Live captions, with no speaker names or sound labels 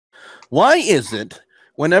Why is it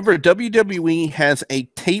whenever WWE has a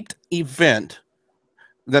taped event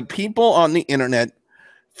that people on the internet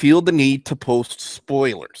feel the need to post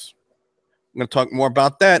spoilers? I'm going to talk more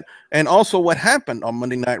about that and also what happened on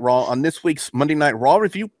Monday Night Raw on this week's Monday Night Raw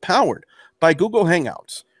review, powered by Google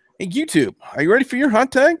Hangouts. Hey, YouTube, are you ready for your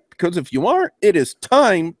hot tag? Because if you are, it is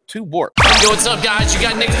time to warp. Yo, what's up, guys? You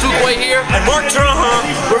got Nick Fuqua here. And Mark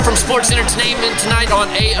Trahan. We're from Sports Entertainment tonight on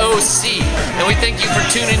AOC. And we thank you for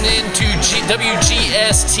tuning in to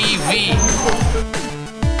WGS-TV.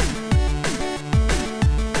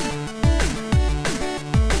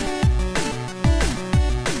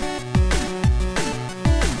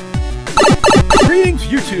 Greetings,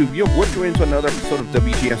 YouTube. You're watching into another episode of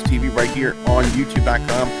WGS-TV right here on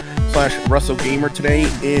YouTube.com/WrestleGamer. Today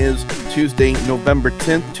is Tuesday, November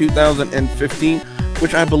 10th, 2015,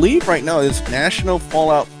 which I believe right now is National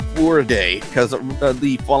Fallout 4 Day, because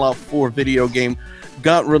the Fallout 4 video game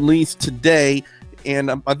got released today,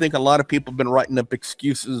 and I think a lot of people have been writing up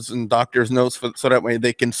excuses and doctor's notes so that way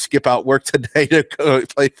they can skip out work today to go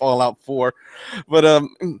play Fallout 4. But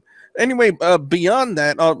anyway, beyond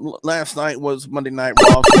that, last night was Monday Night Raw,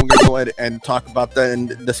 so we're going to go ahead and talk about that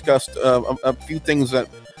and discuss a few things that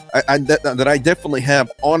I definitely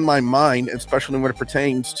have on my mind, especially when it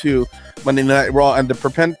pertains to Monday Night Raw and the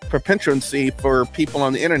propensity for people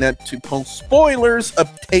on the internet to post spoilers of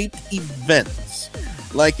taped events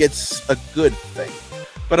like it's a good thing.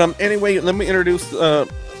 But anyway, let me introduce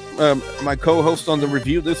my co-host on the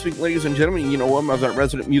review this week, ladies and gentlemen. You know him as that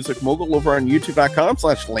resident music mogul over on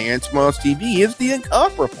YouTube.com/LanceMossTV. He is the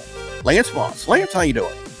incomparable Lance Moss. Lance, how you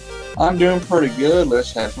doing? I'm doing pretty good.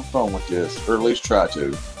 Let's have some fun with this, or at least try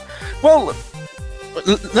to. Well,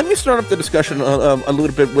 let me start up the discussion a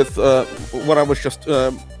little bit with what I was just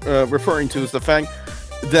referring to, is the fact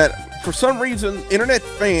that for some reason internet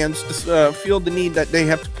fans feel the need that they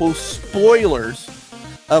have to post spoilers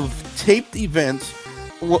of taped events,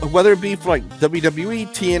 whether it be for like WWE,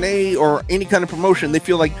 TNA, or any kind of promotion. They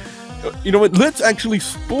feel like, you know what, let's actually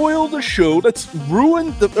spoil the show. Let's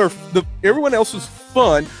ruin everyone else's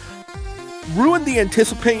fun, ruin the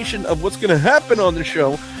anticipation of what's going to happen on the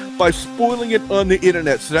show by spoiling it on the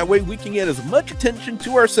internet, so that way we can get as much attention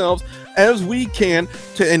to ourselves as we can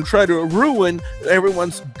and try to ruin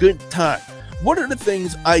everyone's good time. One of the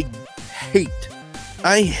things I hate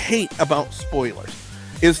about spoilers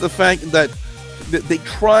is the fact that they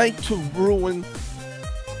try to ruin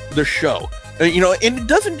the show. You know, and it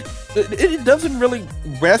doesn't really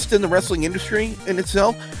rest in the wrestling industry in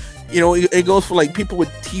itself. You know, it goes for like people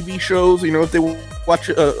with TV shows. You know, if they watch,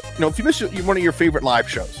 you know, if you miss one of your favorite live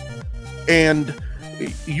shows, and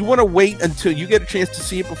you want to wait until you get a chance to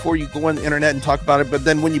see it before you go on the internet and talk about it. But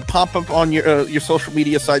then when you pop up on your social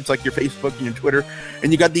media sites like your Facebook and your Twitter,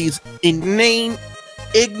 and you got these inane,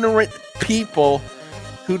 ignorant people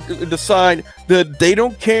who decide that they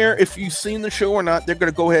don't care if you've seen the show or not, they're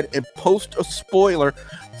going to go ahead and post a spoiler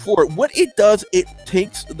for it. What it does, it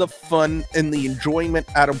takes the fun and the enjoyment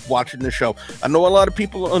out of watching the show. I know a lot of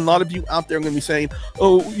people, a lot of you out there are going to be saying,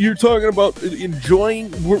 oh, you're talking about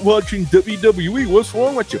enjoying watching WWE. What's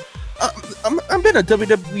wrong with you? I've been a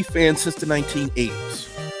WWE fan since the 1980s,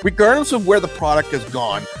 regardless of where the product has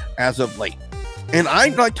gone as of late. And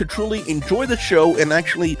I'd like to truly enjoy the show and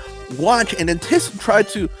actually watch and try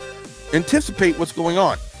to anticipate what's going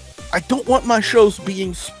on. I don't want my shows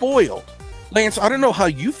being spoiled. Lance, I don't know how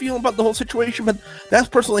you feel about the whole situation, but that's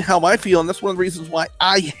personally how I feel, and that's one of the reasons why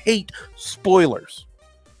I hate spoilers.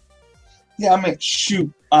 Yeah, I mean,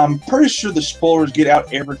 shoot, I'm pretty sure the spoilers get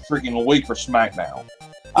out every freaking week for SmackDown.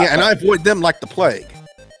 Yeah, and I avoid them like the plague.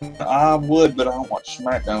 I would, but I don't watch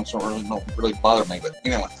SmackDown, so it don't really bother me. But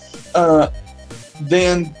anyway,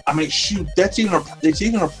 then I mean, shoot, it's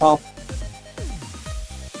even a problem.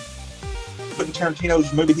 But in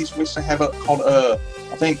Tarantino's movie he's supposed to have called I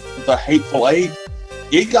think The Hateful Eight,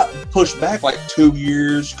 it got pushed back like 2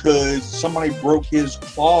 years because somebody broke his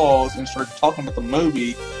clause and started talking about the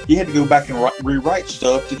movie. He had to go back and rewrite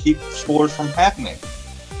stuff to keep spoilers from happening.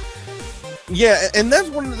 Yeah, and that's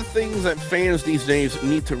one of the things that fans these days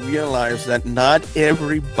need to realize, that not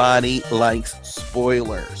everybody likes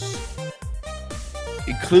spoilers,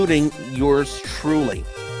 including yours truly.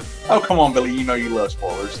 Oh, come on, Billy. You know you love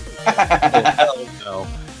spoilers. Oh,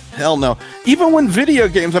 hell no. Even when video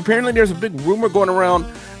games, apparently there's a big rumor going around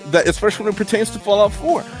that, especially when it pertains to Fallout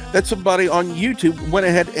 4, that somebody on YouTube went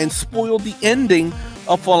ahead and spoiled the ending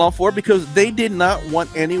of Fallout 4 because they did not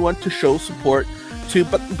want anyone to show support to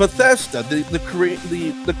Bethesda,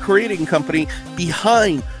 the creating company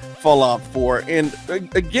behind Fallout 4. And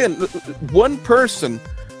again, one person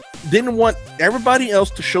didn't want everybody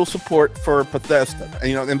else to show support for Bethesda,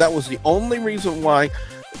 and that was the only reason why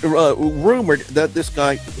rumored that this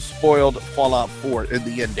guy spoiled Fallout 4 in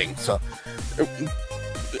the ending. So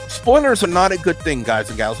spoilers are not a good thing, guys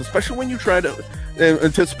and gals, especially when you try to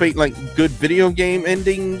anticipate like good video game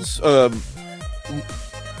endings.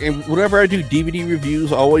 And whenever I do DVD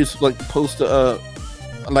reviews, I always like post a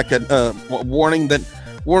warning that,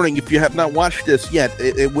 if you have not watched this yet,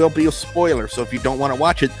 it will be a spoiler. So if you don't want to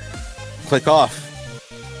watch it, click off.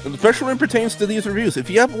 And especially when it pertains to these reviews. If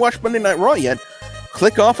you haven't watched Monday Night Raw yet,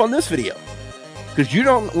 click off on this video. Because you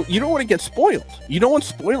don't want to get spoiled. You don't want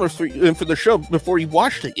spoilers for the show before you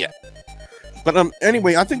watched it yet. But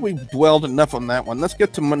anyway, I think we've dwelled enough on that one. Let's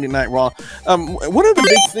get to Monday Night Raw. One of the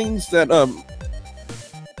big things that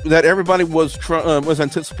everybody was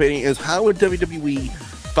anticipating is how would WWE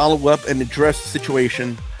follow up and address the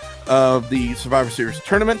situation of the Survivor Series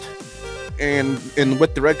tournament, and in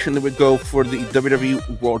what direction they would go for the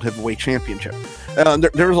WWE World Heavyweight Championship.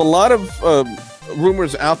 There's a lot of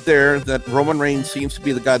rumors out there that Roman Reigns seems to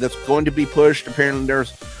be the guy that's going to be pushed. Apparently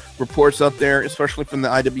there's reports out there, especially from the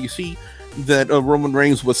IWC, that Roman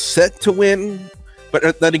Reigns was set to win.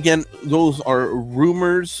 But then again, those are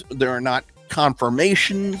rumors. There are not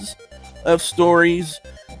confirmations of stories.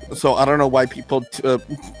 So I don't know why people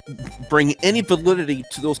bring any validity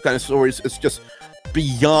to those kind of stories. It's just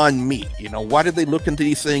beyond me. Why did they look into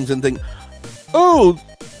these things and think, oh,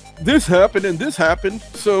 this happened and this happened,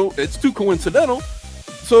 so it's too coincidental,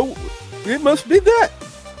 so it must be that.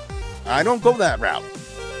 I don't go that route.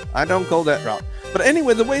 But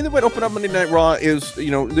anyway, the way they would open up Monday Night Raw is,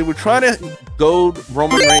 they would try to goad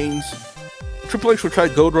Roman Reigns. Triple H would try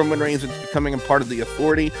to goad Roman Reigns into becoming a part of the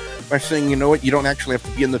Authority by saying, you know what, you don't actually have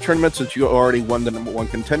to be in the tournament since you already won the #1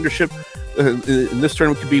 contendership. And this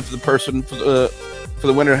tournament could be for the person, for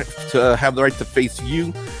the winner to have the right to face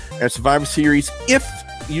you at Survivor Series if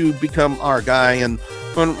you become our guy. And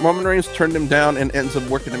when Roman Reigns turned him down and ends up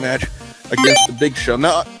working the match against the Big Show.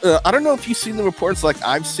 Now, I don't know if you've seen the reports like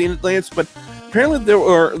I've seen it, Lance, but apparently there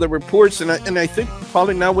are the reports, and I think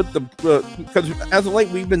probably now with the because as of late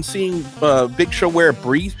we've been seeing Big Show wear a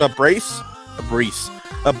brace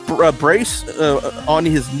on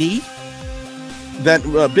his knee.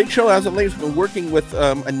 That Big Show as of late has been working with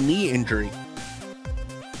a knee injury.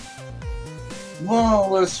 Well,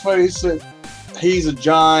 let's face it. He's a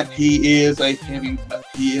giant. He is a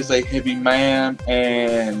heavy man,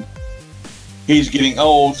 and he's getting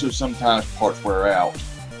old, so sometimes parts wear out.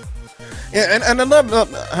 Yeah, and I love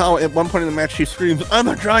how at one point in the match he screams, "I'm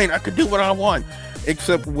a giant, I can do what I want."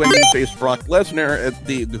 Except when he faced Brock Lesnar at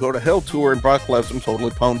the Go to Hell tour, and Brock Lesnar totally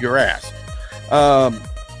pwned your ass.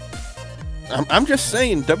 I'm just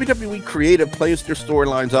saying, WWE creative plays their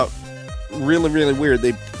storylines out really, really weird.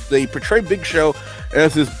 They portray Big Show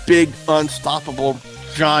as this big, unstoppable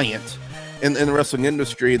giant in the wrestling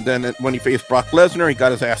industry. And then when he faced Brock Lesnar, he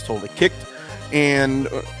got his ass totally kicked. And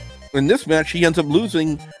in this match, he ends up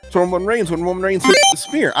losing to Roman Reigns when Roman Reigns hits the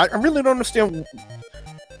spear. I really don't understand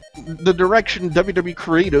the direction WWE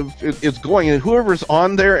Creative is going. And whoever's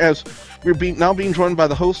on there, as we're now being joined by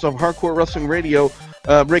the host of Hardcore Wrestling Radio,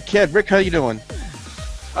 Rick Head. Rick, how you doing?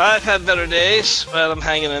 I've had better days, but I'm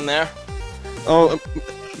hanging in there. Oh,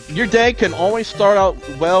 your day can always start out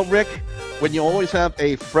well, Rick, when you always have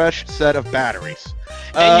a fresh set of batteries.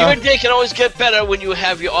 And your day can always get better when you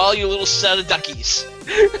have all your little set of duckies.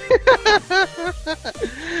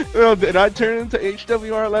 Well, did I turn into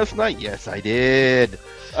HWR last night? Yes, I did.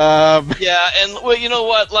 Yeah, and well, you know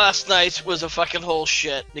what? Last night was a fucking whole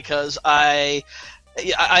shit because I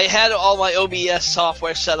had all my OBS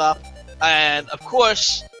software set up, and of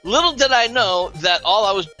course, little did I know that all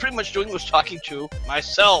I was pretty much doing was talking to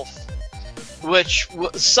myself, which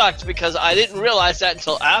sucked because I didn't realize that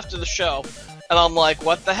until after the show, and I'm like,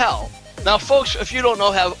 what the hell? Now, folks, if you don't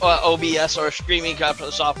know how OBS or streaming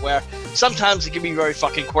software, sometimes it can be very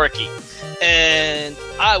fucking quirky, and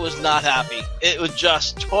I was not happy. It was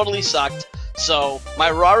just totally sucked. So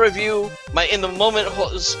my Raw review, my in the moment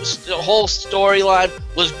whole storyline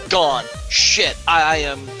was gone. Shit, I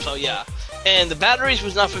am so yeah. And the batteries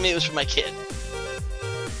was not for me; it was for my kid.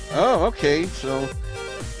 Oh, okay. So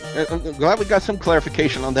I'm glad we got some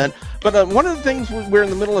clarification on that. But one of the things we're in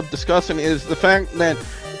the middle of discussing is the fact that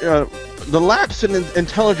the lapse in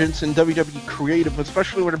intelligence in WWE Creative,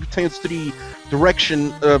 especially when it pertains to the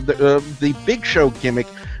direction of the Big Show gimmick.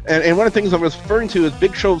 And one of the things I was referring to is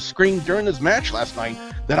Big Show screamed during his match last night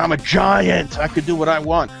that I'm a giant, I could do what I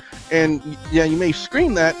want. And yeah, you may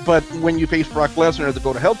scream that, but when you face Brock Lesnar at the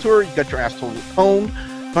Go to Hell tour, you got your ass totally pwned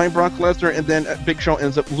by Brock Lesnar, and then Big Show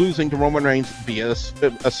ends up losing to Roman Reigns via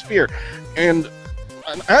a spear. And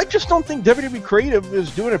I just don't think WWE Creative is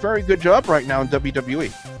doing a very good job right now in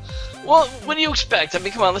WWE. Well, what do you expect? I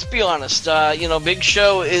mean, come on, let's be honest. You know, Big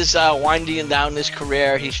Show is winding down his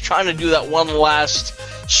career. He's trying to do that one last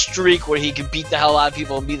streak where he can beat the hell out of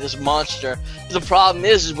people and be this monster. The problem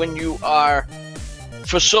is when you are,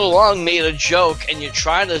 for so long, made a joke and you're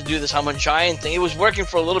trying to do this I'm a Giant thing. It was working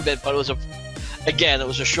for a little bit, but it was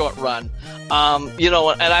a short run. You know,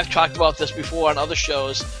 and I've talked about this before on other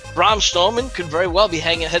shows. Braun Strowman could very well be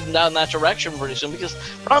heading down that direction pretty soon, because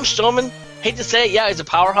Braun Strowman, hate to say it, yeah, he's a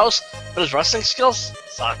powerhouse, but his wrestling skills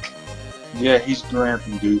suck. Yeah, he's grand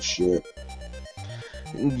from goose shit.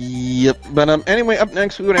 Yep, but anyway, up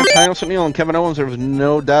next we're going to have Titus O'Neil and Kevin Owens. There was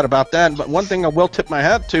no doubt about that. But one thing I will tip my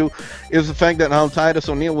hat to is the fact that how Titus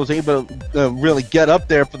O'Neil was able to really get up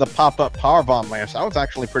there for the pop-up powerbomb last. That was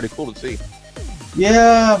actually pretty cool to see.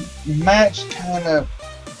 Yeah, match kind of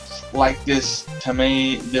like this to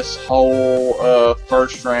me. This whole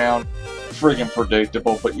first round, friggin'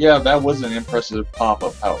 predictable. But yeah, that was an impressive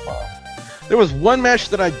pop-up powerbomb. There was one match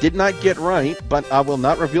that I did not get right, but I will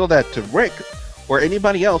not reveal that to Rick or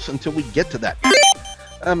anybody else until we get to that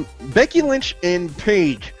match. Becky Lynch and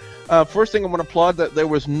Paige. First thing I want to applaud that there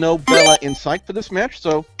was no Bella in sight for this match,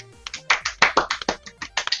 so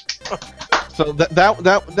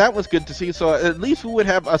that was good to see. So at least we would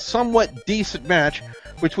have a somewhat decent match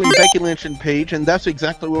between Becky Lynch and Paige, and that's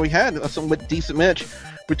exactly what we had, a somewhat decent match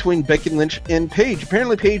between Becky Lynch and Paige.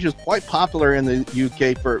 Apparently Paige is quite popular in the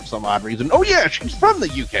UK for some odd reason. Oh yeah, she's from the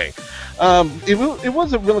UK. It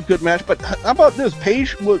was a really good match, but how about this?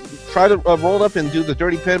 Paige would try to roll up and do the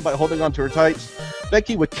dirty pin by holding onto her tights.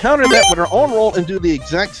 Becky would counter that with her own roll and do the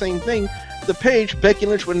exact same thing to Paige. Becky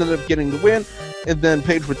Lynch would end up getting the win, and then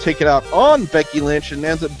Paige would take it out on Becky Lynch and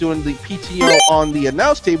ends up doing the PTO on the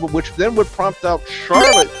announce table, which then would prompt out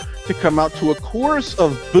Charlotte to come out to a chorus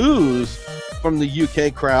of boos from the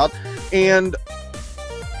UK crowd, and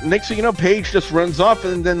next thing you know, Paige just runs off,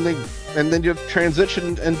 and then you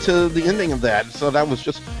transition into the ending of that. So that was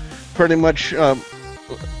just pretty much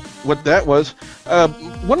what that was.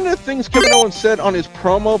 One of the things Kevin Owens said on his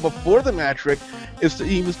promo before the match, Rick, is that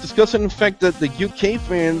he was discussing the fact that the UK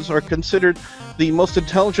fans are considered the most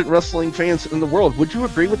intelligent wrestling fans in the world. Would you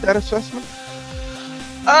agree with that assessment?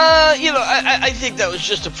 You know, I think that was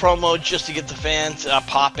just a promo just to get the fans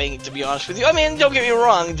popping, to be honest with you. I mean, don't get me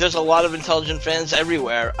wrong, there's a lot of intelligent fans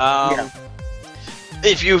everywhere. Yeah.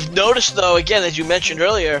 If you've noticed, though, again, as you mentioned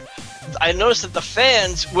earlier, I noticed that the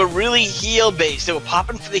fans were really heel-based. They were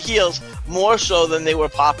popping for the heels more so than they were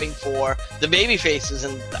popping for the baby faces,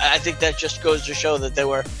 and I think that just goes to show that they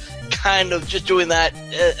were kind of just doing that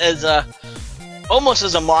as almost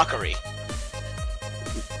as a mockery.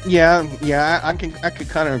 Yeah, I could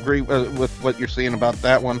kind of agree with what you're saying about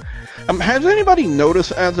that one. Has anybody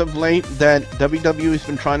noticed as of late that WWE has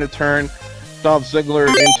been trying to turn Dolph Ziggler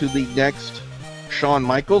into the next Shawn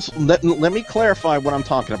Michaels? Let me clarify what I'm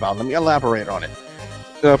talking about. Let me elaborate on it.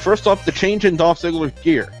 First off, the change in Dolph Ziggler's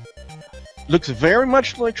gear looks very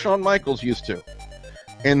much like Shawn Michaels used to.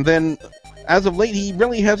 And then, as of late, he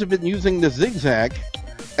really hasn't been using the zigzag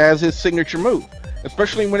as his signature move,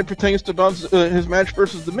 especially when it pertains to his match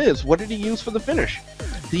versus The Miz. What did he use for the finish?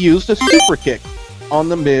 He used a super kick on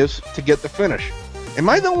The Miz to get the finish. Am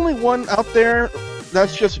I the only one out there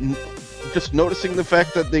that's just noticing the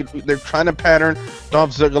fact that they're trying to pattern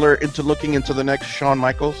Dolph Ziggler into looking into the next Shawn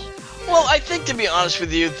Michaels? Well, I think, to be honest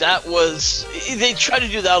with you, they tried to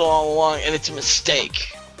do that all along, and it's a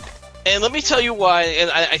mistake. And let me tell you why. And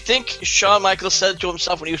I think Shawn Michaels said it to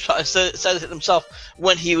himself when he was said it himself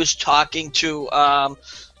when he was talking to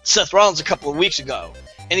Seth Rollins a couple of weeks ago.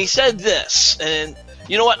 And he said this, and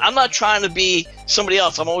you know what? I'm not trying to be somebody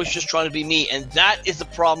else. I'm always just trying to be me. And that is the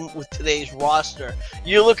problem with today's roster.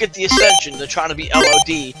 You look at the Ascension, they're trying to be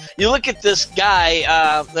LOD. You look at this guy,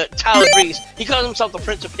 Tyler Breeze. He calls himself the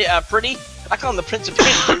Prince of Pretty. I call him the Prince of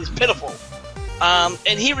Pity. He's pitiful.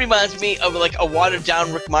 And he reminds me of like a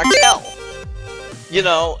watered-down Rick Martel. You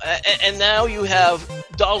know, and now you have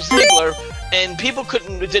Dolph Ziggler, and people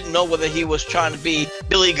didn't know whether he was trying to be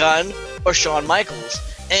Billy Gunn or Shawn Michaels.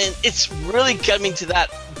 And it's really coming to that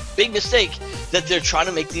big mistake that they're trying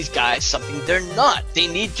to make these guys something they're not. They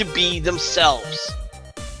need to be themselves.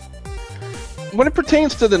 When it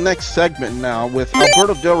pertains to the next segment now with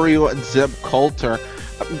Alberto Del Rio and Zeb Colter,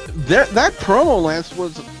 that promo last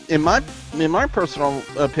was, in my personal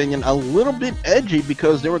opinion, a little bit edgy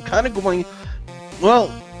because they were kind of going, well,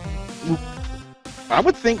 I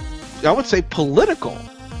would say political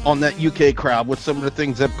on that UK crowd with some of the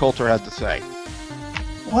things Zeb Colter has to say.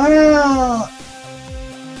 Well,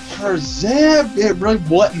 for Zeb, it really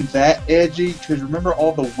wasn't that edgy, because remember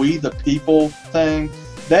all the "We the People" thing?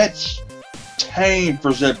 That's tame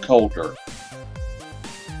for Zeb Colter.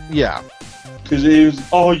 Yeah. Because it was,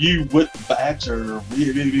 oh, you wetbacks, or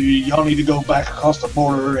y'all need to go back across the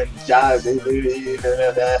border and die.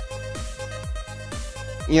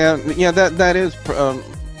 Yeah, that is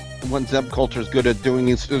what Zeb Colter is good at doing.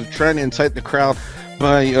 He's trying to incite the crowd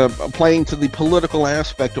by playing to the political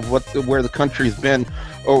aspect of where the country's been,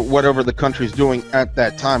 or whatever the country's doing at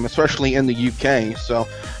that time, especially in the UK. So,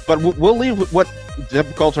 but we'll leave with what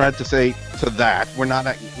Zeb Colter had to say to that. We're not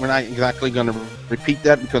exactly going to repeat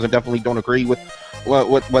that, because I definitely don't agree with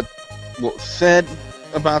what was said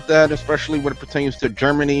about that, especially when it pertains to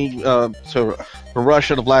Germany, to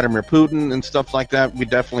Russia, to Vladimir Putin, and stuff like that. I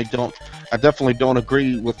definitely don't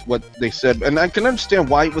agree with what they said, and I can understand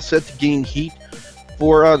why it was said to gain heat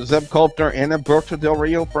for Zeb Colter and Alberto Del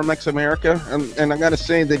Rio from Ex America, and I gotta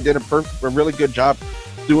say they did a really good job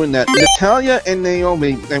doing that. Natalya and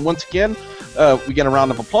Naomi, and once again, we get a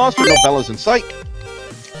round of applause for Novella's in sight.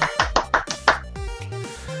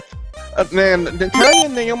 Man, Natalya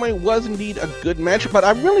and Naomi was indeed a good match, but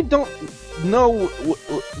I really don't know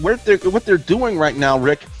what they're doing right now,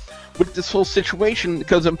 Rick, with this whole situation,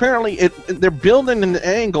 because apparently they're building an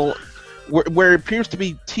angle where it appears to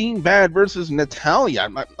be Team Bad versus Natalya.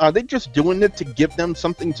 Are they just doing it to give them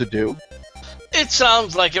something to do? It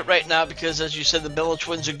sounds like it right now, because as you said, the Bella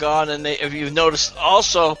twins are gone, and if you've noticed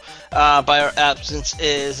also by our absence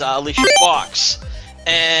is Alicia Fox.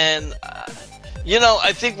 And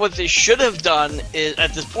I think what they should have done is,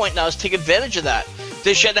 at this point now, is take advantage of that.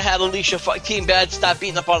 They should have had Alicia Fox, Team Bad stop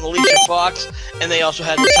beating up on Alicia Fox, and they also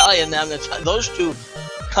had Natalya, and now those two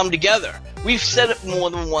come together. We've said it more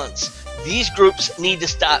than once. These groups need to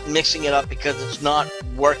stop mixing it up, because it's not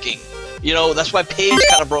working. That's why Paige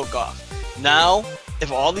kind of broke off. Now,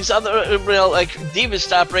 if all these other divas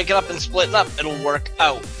stop breaking up and splitting up, it'll work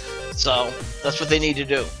out. So that's what they need to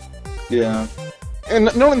do. Yeah. And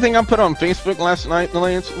the only thing I put on Facebook last night,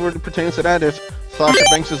 Lance, where it pertains to that, is Sasha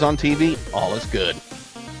Banks is on TV. All is good.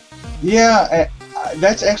 Yeah,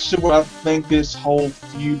 that's actually what I think this whole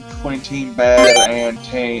feud between Team Bad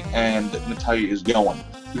and Natalya is going.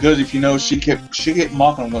 Because if you know, she kept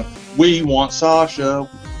mocking them, going, "We want Sasha,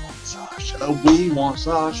 we want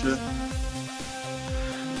Sasha."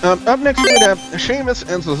 Up next we have Sheamus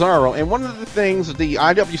and Cesaro, and one of the things the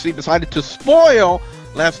IWC decided to spoil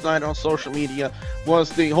last night on social media was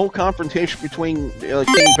the whole confrontation between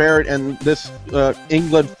King Barrett and this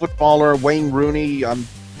England footballer Wayne Rooney.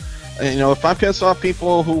 If I piss off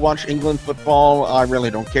people who watch England football, I really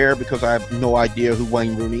don't care, because I have no idea who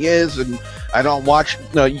Wayne Rooney is, and I don't watch.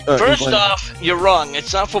 First off, you're wrong.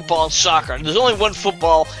 It's not football; it's soccer. There's only one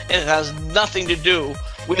football, and it has nothing to do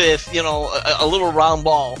with a little round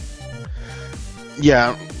ball.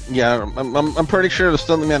 Yeah. I'm pretty sure the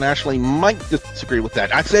Stanley Man actually might disagree with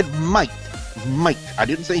that. I said might. I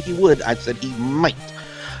didn't say he would. I said he might.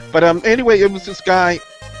 But anyway, it was this guy,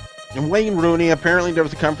 Wayne Rooney. Apparently there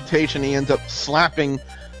was a confrontation. He ends up slapping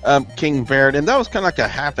King Barrett, and that was kind of like a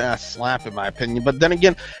half-ass slap in my opinion. But then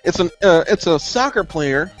again, it's a soccer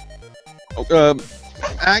player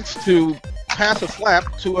asked to pass a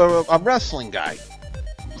slap to a wrestling guy.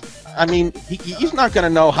 I mean, he's not going to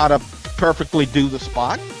know how to perfectly do the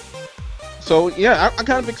spot. So yeah, I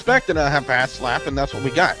kind of expected a half-ass slap, and that's what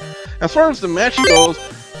we got. As far as the match goes,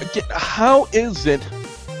 how is it,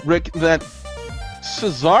 Rick, that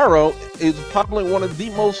Cesaro is probably one of the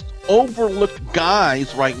most overlooked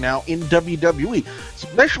guys right now in WWE,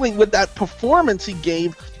 especially with that performance he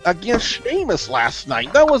gave against Sheamus last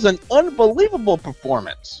night? That was an unbelievable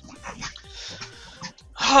performance.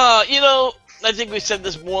 I think we said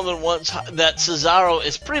this more than once, that Cesaro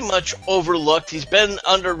is pretty much overlooked. He's been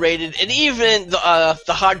underrated, and even the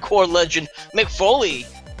hardcore legend Mick Foley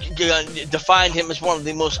defined him as one of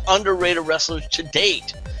the most underrated wrestlers to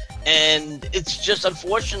date. And it's just,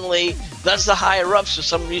 unfortunately, that's the higher-ups for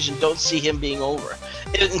some reason don't see him being over.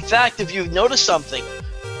 In fact, if you've noticed something,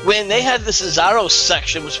 when they had the Cesaro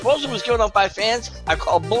section, which supposedly was given up by fans, I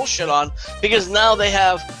call bullshit on, because now they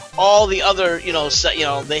have all the other,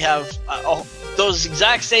 they have those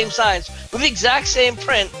exact same signs with the exact same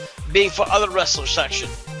print being for other wrestler section,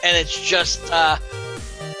 and it's just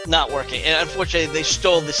not working. And unfortunately, they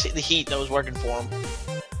stole the heat that was working for him.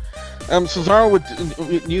 Cesaro would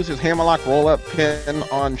use his hammerlock roll-up pin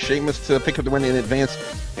on Sheamus to pick up the win and advance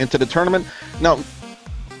into the tournament. Now,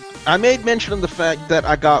 I made mention of the fact that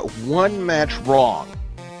I got one match wrong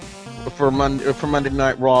for Monday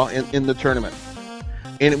Night Raw in the tournament.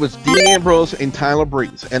 and it was Dean Ambrose and Tyler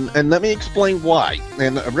Breeze. And let me explain why.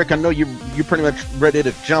 And Rick, I know you pretty much ready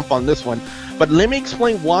to jump on this one, but let me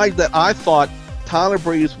explain why that I thought Tyler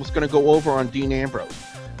Breeze was going to go over on Dean Ambrose,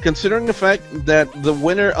 considering the fact that the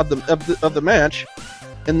winner of the match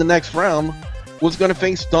in the next round was going to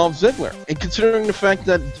face Dolph Ziggler, and considering the fact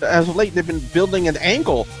that as of late they've been building an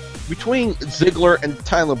angle between Ziggler and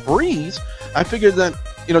Tyler Breeze, I figured that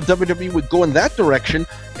WWE would go in that direction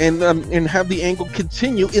and have the angle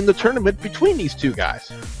continue in the tournament between these two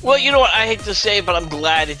guys. Well, you know what, I hate to say, but I'm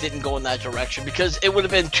glad it didn't go in that direction, because it would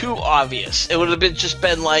have been too obvious. It would have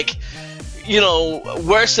been like,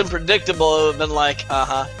 worse than predictable. It would have been like,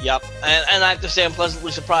 yep. And I have to say, I'm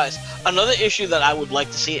pleasantly surprised. Another issue that I would like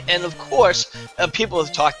to see, and of course, people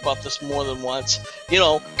have talked about this more than once,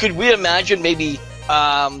 could we imagine maybe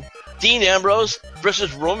Dean Ambrose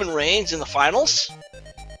versus Roman Reigns in the finals?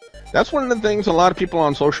 That's one of the things a lot of people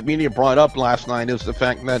on social media brought up last night, is the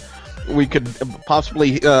fact that we could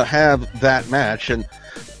possibly have that match. And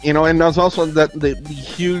and there's also the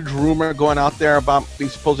huge rumor going out there about the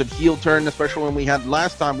supposed heel turn, especially when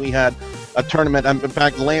last time we had a tournament. In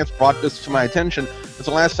fact, Lance brought this to my attention. It's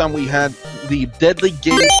the last time we had the Deadly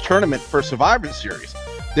Games tournament for Survivor Series.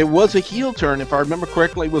 There was a heel turn, if I remember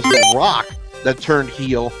correctly. It was The Rock that turned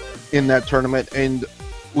heel in that tournament, and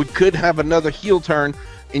we could have another heel turn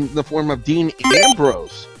in the form of Dean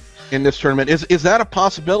Ambrose in this tournament. Is that a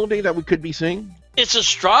possibility that we could be seeing? It's a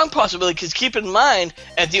strong possibility, because keep in mind,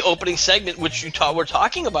 at the opening segment, which we're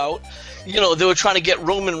talking about, they were trying to get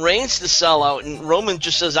Roman Reigns to sell out, and Roman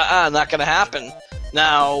just says, not going to happen.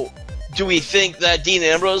 Now, do we think that Dean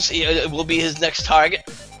Ambrose will be his next target?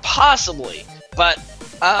 Possibly, but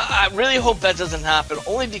I really hope that doesn't happen,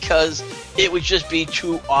 only because it would just be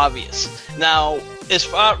too obvious. Now,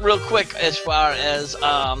 real quick, as far as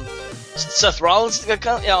Seth Rollins,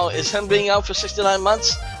 is him being out for 69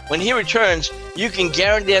 months, when he returns, you can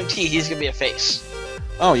guarantee he's going to be a face.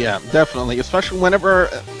 Oh yeah, definitely. Especially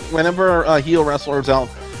whenever a heel wrestler is out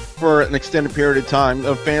for an extended period of time,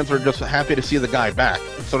 fans are just happy to see the guy back.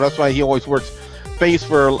 So that's why he always works face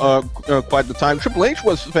for quite the time. Triple H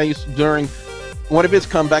was face during one of his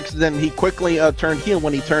comebacks, then he quickly turned heel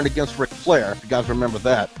when he turned against Ric Flair, if you guys remember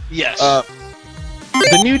that. Yes.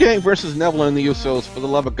 The New Day versus Neville and the Usos, for the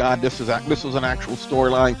love of God, this was an actual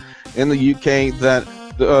storyline in the UK that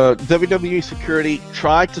the WWE security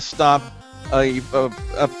tried to stop a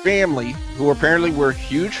family who apparently were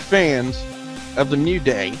huge fans of the New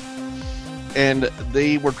Day, and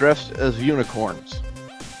they were dressed as unicorns.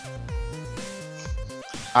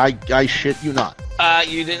 I shit you not.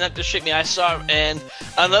 You didn't have to shit me. I saw, and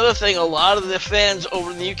another thing, a lot of the fans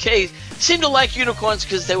over in the UK seemed to like unicorns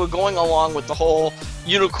because they were going along with the whole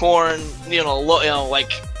unicorn,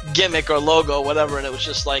 like gimmick or logo, or whatever, and it was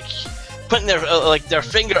just like putting their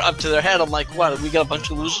finger up to their head. I'm like, what? We got a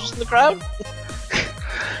bunch of losers in the crowd?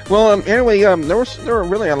 Well, anyway, there were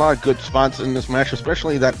really a lot of good spots in this match,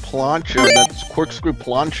 especially that plancha, that corkscrew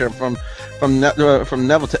plancha from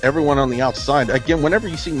Neville to everyone on the outside. Again, whenever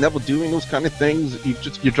you see Neville doing those kind of things,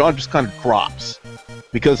 your jaw just kind of drops,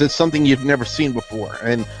 because it's something you've never seen before.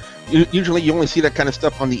 And usually you only see that kind of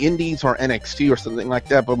stuff on the Indies or NXT or something like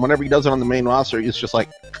that. But whenever he does it on the main roster, it's just like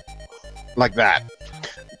that.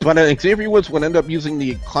 But Xavier Woods would end up using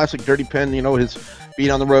the classic dirty pin, his feet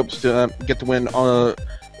on the ropes to get the win,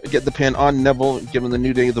 get the pin on Neville, giving the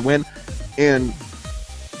New Day the win. And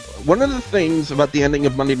one of the things about the ending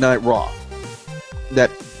of Monday Night Raw that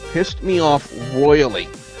pissed me off royally,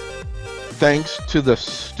 thanks to the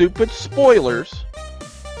stupid spoilers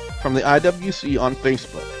from the IWC on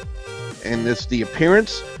Facebook, and it's the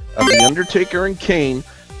appearance of The Undertaker and Kane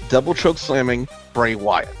double choke slamming Bray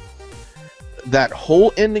Wyatt. That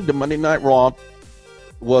whole ending to Monday Night Raw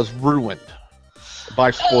was ruined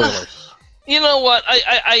by spoilers. You know what?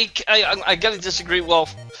 I gotta disagree. Well,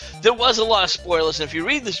 there was a lot of spoilers, and if you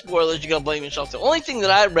read the spoilers, you're gonna blame yourself. The only thing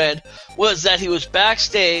that I read was that he was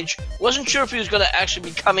backstage, wasn't sure if he was gonna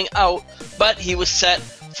actually be coming out, but he was set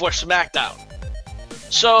for SmackDown.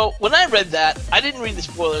 So when I read that, I didn't read the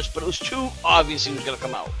spoilers, but it was too obvious he was gonna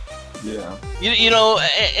come out. Yeah.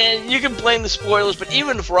 And you can blame the spoilers, but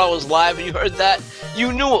even if Raw was live and you heard that,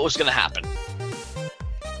 you knew what was gonna happen.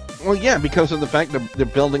 Well, yeah, because of the fact that they're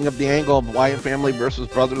building up the angle of Wyatt family versus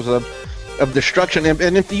Brothers of Destruction,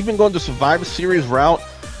 and if they even go into Survivor Series route,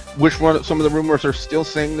 which some of the rumors are still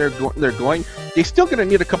saying they're going, they're still going to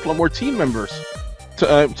need a couple of more team members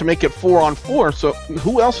to make it 4-on-4. So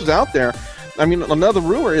who else is out there? I mean, another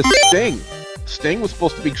rumor is Sting. Sting was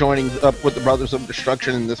supposed to be joining up with the Brothers of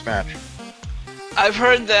Destruction in this match. I've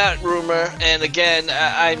heard that rumor, and again,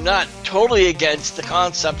 I'm not totally against the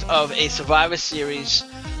concept of a Survivor Series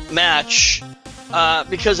match,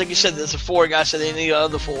 because like you said, there's the 4 guys, so they need the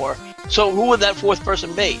other 4. So who would that 4th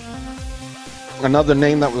person be? Another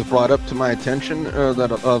name that was brought up to my attention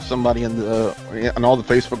that somebody in all the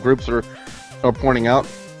Facebook groups are pointing out,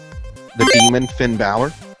 the Demon Finn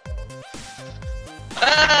Balor.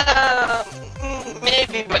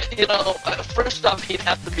 Maybe, but you know, first off, he'd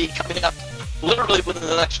have to be coming up literally within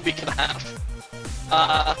the next week and a half.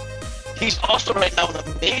 He's also right now in a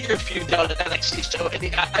major feud down at NXT,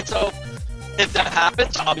 so if that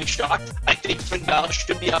happens, I'll be shocked. I think Finn Balor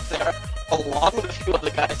should be up there, along with a few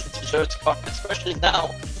other guys that deserve to come, especially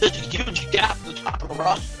now. There's a huge gap at the top of the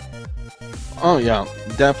roster. Oh yeah,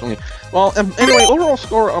 definitely. Well, anyway, overall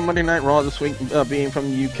score on Monday Night Raw this week, being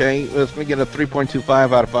from the UK, is going to get a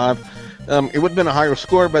 3.25 out of 5. It would have been a higher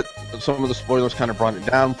score, but some of the spoilers kind of brought it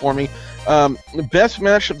down for me. The best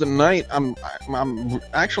match of the night, I'm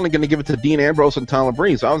actually going to give it to Dean Ambrose and Tyler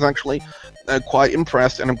Breeze. I was actually quite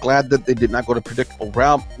impressed, and I'm glad that they did not go the predictable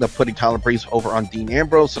route of putting Tyler Breeze over on Dean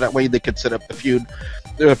Ambrose, so that way they could set up the feud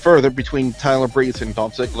further between Tyler Breeze and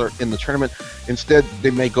Dolph Ziggler in the tournament. Instead,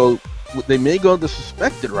 they may go the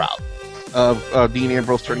suspected route of Dean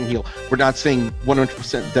Ambrose turning heel. We're not saying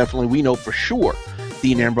 100% definitely. We know for sure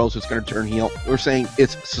Dean Ambrose is going to turn heel. We're saying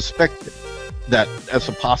it's suspected that as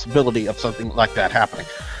a possibility of something like that happening.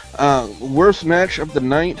 Worst match of the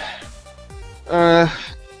night.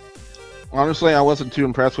 Honestly, I wasn't too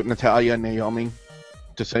impressed with Natalya and Naomi,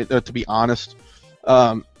 to be honest.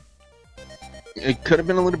 It could have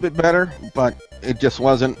been a little bit better, but it just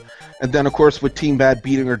wasn't. And then, of course, with Team Bad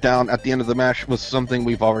beating her down at the end of the match was something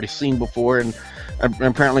we've already seen before, and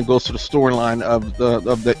apparently goes to the storyline of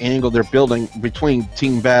the angle they're building between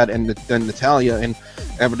Team Bad and Natalya, and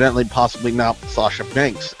evidently, possibly now Sasha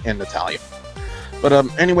Banks and Natalya. But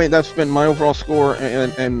anyway, that's been my overall score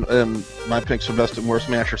and my picks for best and worst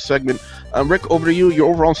match or segment. Rick, over to you.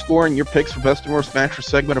 Your overall score and your picks for best and worst match or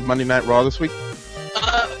segment of Monday Night Raw this week.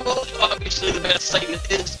 Well, obviously the best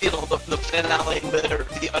segment is, the finale where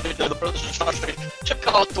the Brothers of Charlotte took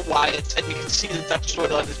out the Wyatts, and you can see that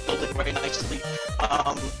storyline is building very nicely.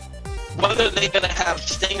 Whether they're going to have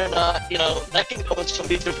Sting or not, that can go in so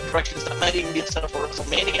many different directions. That might even be a setup for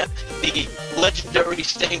WrestleMania. The legendary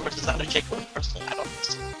Sting versus Undertaker, personally, I don't know.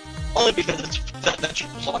 Only because that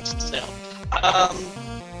belongs to sale.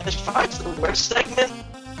 As far as the worst segment,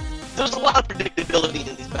 there's a lot of predictability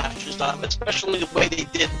in these matches, especially the way they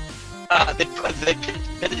did. They pitted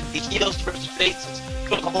the heels versus faces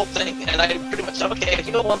for the whole thing, and I pretty much said, okay, a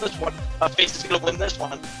heel won this one, a face is going to win this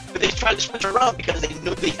one. But they tried to switch around because they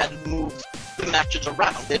knew they had to move the matches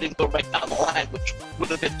around. They didn't go right down the line, which would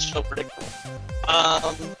have been so predictable.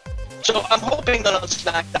 So I'm hoping that on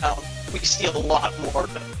SmackDown we see a lot more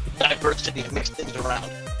diversity and mix things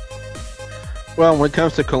around. Well, when it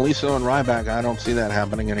comes to Kalisto and Ryback, I don't see that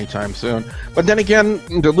happening anytime soon. But then again,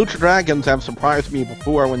 the Lucha Dragons have surprised me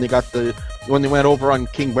before when they went over on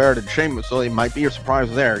King Barrett and Sheamus, so they might be a surprise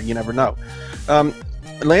there. You never know.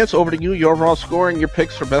 Lance, over to you. Your overall score and your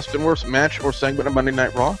picks for best and worst match or segment of Monday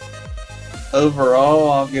Night Raw. Overall,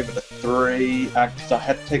 I'll give it a 3. Because I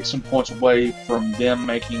had to take some points away from them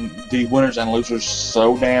making the winners and losers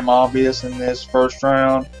so damn obvious in this first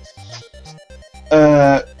round.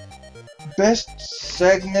 Best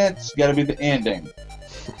segment's got to be the ending.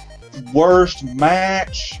 Worst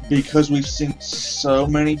match, because we've seen it so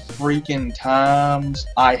many freaking times,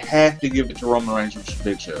 I have to give it to Roman Reigns versus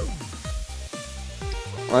Big Show.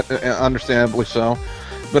 Understandably so.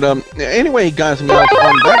 But anyway, guys and gals,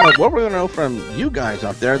 on that note, what we're going to know from you guys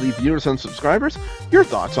out there, the viewers and subscribers, your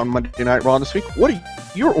thoughts on Monday Night Raw this week. What are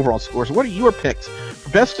your overall scores? What are your picks for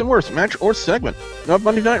best and worst match or segment of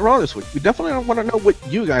Monday Night Raw this week? We definitely want to know what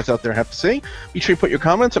you guys out there have to say. Be sure you put your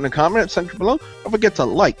comments in the comment section below. Don't forget to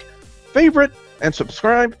like, favorite, and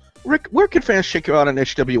subscribe. Rick, where can fans check you out on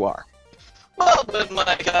HWR? Well, with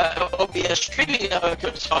my OBS streaming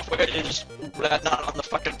good software is not on the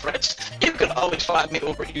fucking fritz. You can always find me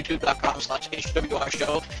over at youtube.com/HWR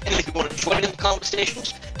show. And if you want to join in the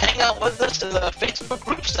conversations, hang out with us in the Facebook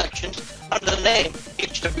group sections under the name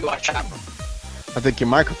HWR Chapel. I think your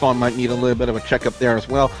microphone might need a little bit of a checkup there as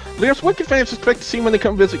well. Lance, what can fans expect to see when they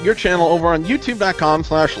come visit your channel over on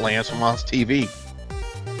youtube.com/LanceMossTV?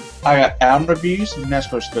 I got album reviews,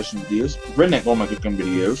 NASCAR special videos, redneck woman cooking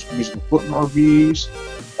videos, musical equipment reviews.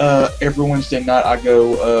 Every Wednesday night I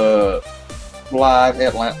go live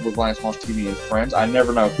with Lance Moss TV and friends. I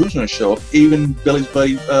never know who's going to show up, even Billy's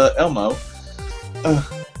buddy Elmo.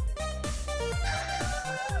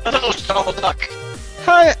 Hello, Donald Duck.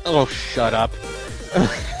 Hi. Oh, shut up.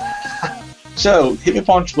 So hit me up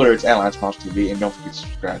on Twitter. It's at Lance Moss TV, and don't forget to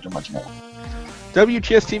subscribe to my channel.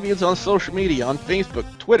 WGS-TV is on social media, on Facebook,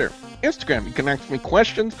 Twitter, Instagram. You can ask me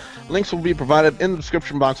questions. Links will be provided in the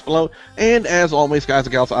description box below. And as always, guys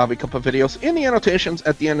and gals, I'll have a couple of videos in the annotations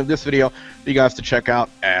at the end of this video for you guys to check out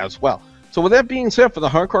as well. So with that being said, for the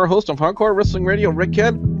hardcore host of Hardcore Wrestling Radio, Rick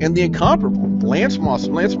Head, and the incomparable Lance Moss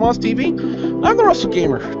from Lance Moss TV, I'm the Wrestle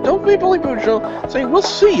Gamer. Don't be Billy Boo Show, saying we'll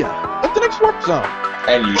see ya at the next Warp Zone.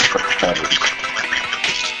 And use batteries.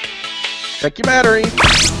 Check your battery.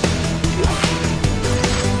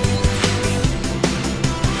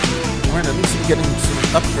 Alright, at least I'm getting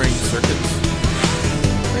some upgrade circuits.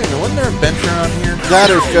 Wait a minute, wasn't there a bench around here? That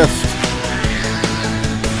is just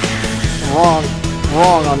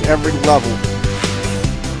wrong on every level.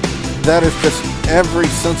 That is just every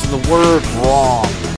sense of the word wrong.